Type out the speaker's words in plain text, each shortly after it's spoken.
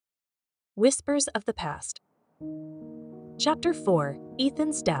Whispers of the Past. Chapter 4: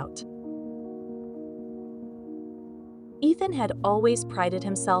 Ethan's Doubt. Ethan had always prided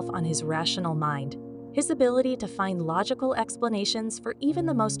himself on his rational mind, his ability to find logical explanations for even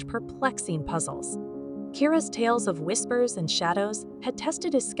the most perplexing puzzles. Kyra's tales of whispers and shadows had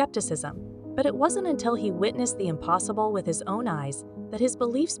tested his skepticism, but it wasn't until he witnessed the impossible with his own eyes that his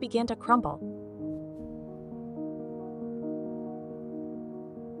beliefs began to crumble.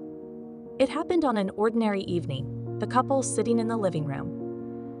 It happened on an ordinary evening, the couple sitting in the living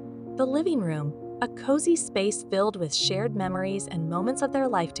room. The living room, a cozy space filled with shared memories and moments of their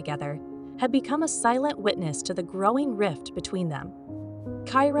life together, had become a silent witness to the growing rift between them.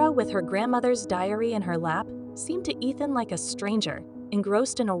 Kyra, with her grandmother's diary in her lap, seemed to Ethan like a stranger,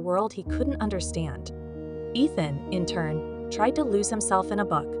 engrossed in a world he couldn't understand. Ethan, in turn, tried to lose himself in a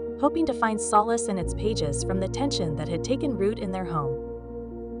book, hoping to find solace in its pages from the tension that had taken root in their home.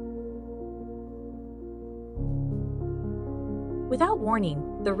 Without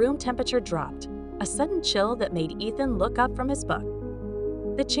warning, the room temperature dropped, a sudden chill that made Ethan look up from his book.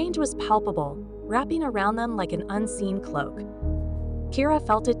 The change was palpable, wrapping around them like an unseen cloak. Kyra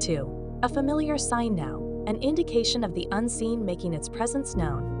felt it too, a familiar sign now, an indication of the unseen making its presence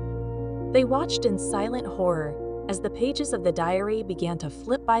known. They watched in silent horror as the pages of the diary began to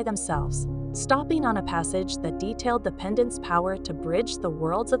flip by themselves, stopping on a passage that detailed the pendant's power to bridge the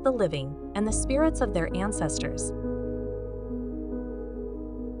worlds of the living and the spirits of their ancestors.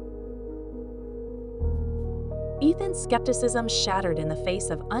 Ethan's skepticism shattered in the face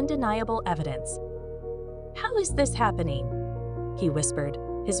of undeniable evidence. "How is this happening?" he whispered,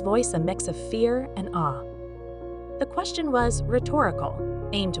 his voice a mix of fear and awe. The question was rhetorical,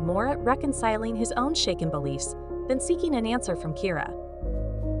 aimed more at reconciling his own shaken beliefs than seeking an answer from Kyra.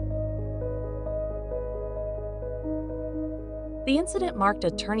 The incident marked a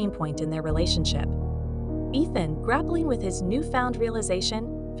turning point in their relationship. Ethan, grappling with his newfound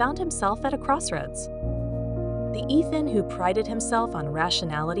realization, found himself at a crossroads. The Ethan who prided himself on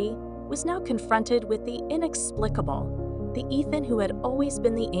rationality was now confronted with the inexplicable. The Ethan who had always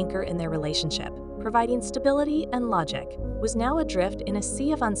been the anchor in their relationship, providing stability and logic, was now adrift in a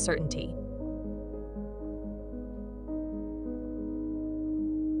sea of uncertainty.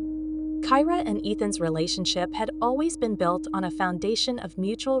 Kyra and Ethan's relationship had always been built on a foundation of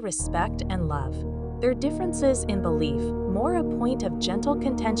mutual respect and love. Their differences in belief more a point of gentle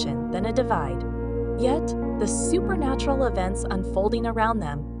contention than a divide. Yet, the supernatural events unfolding around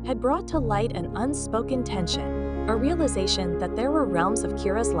them had brought to light an unspoken tension, a realization that there were realms of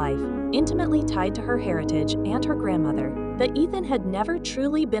Kyra's life, intimately tied to her heritage and her grandmother, that Ethan had never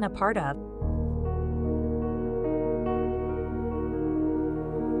truly been a part of.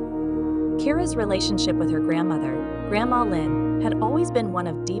 Kyra's relationship with her grandmother, Grandma Lynn, had always been one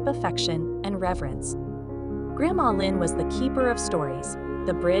of deep affection and reverence. Grandma Lynn was the keeper of stories,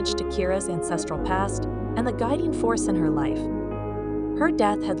 the bridge to Kyra's ancestral past, and the guiding force in her life. Her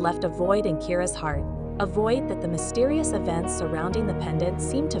death had left a void in Kyra's heart, a void that the mysterious events surrounding the pendant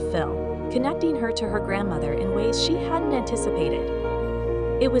seemed to fill, connecting her to her grandmother in ways she hadn't anticipated.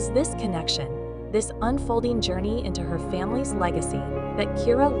 It was this connection, this unfolding journey into her family's legacy, that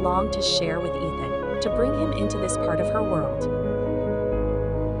Kyra longed to share with Ethan, to bring him into this part of her world.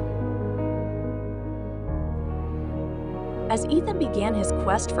 As Ethan began his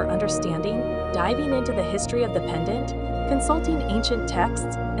quest for understanding, diving into the history of the pendant, consulting ancient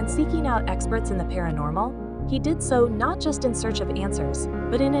texts, and seeking out experts in the paranormal, he did so not just in search of answers,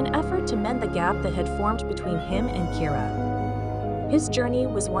 but in an effort to mend the gap that had formed between him and Kyra. His journey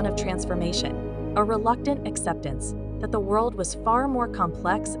was one of transformation, a reluctant acceptance that the world was far more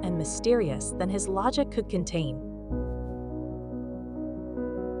complex and mysterious than his logic could contain.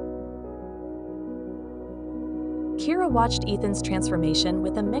 Kyra watched Ethan's transformation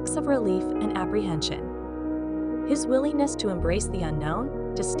with a mix of relief and apprehension. His willingness to embrace the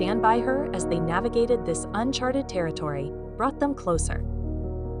unknown, to stand by her as they navigated this uncharted territory, brought them closer.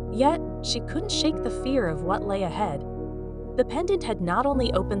 Yet, she couldn't shake the fear of what lay ahead. The pendant had not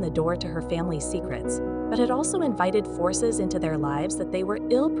only opened the door to her family's secrets, but had also invited forces into their lives that they were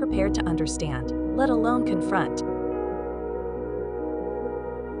ill-prepared to understand, let alone confront.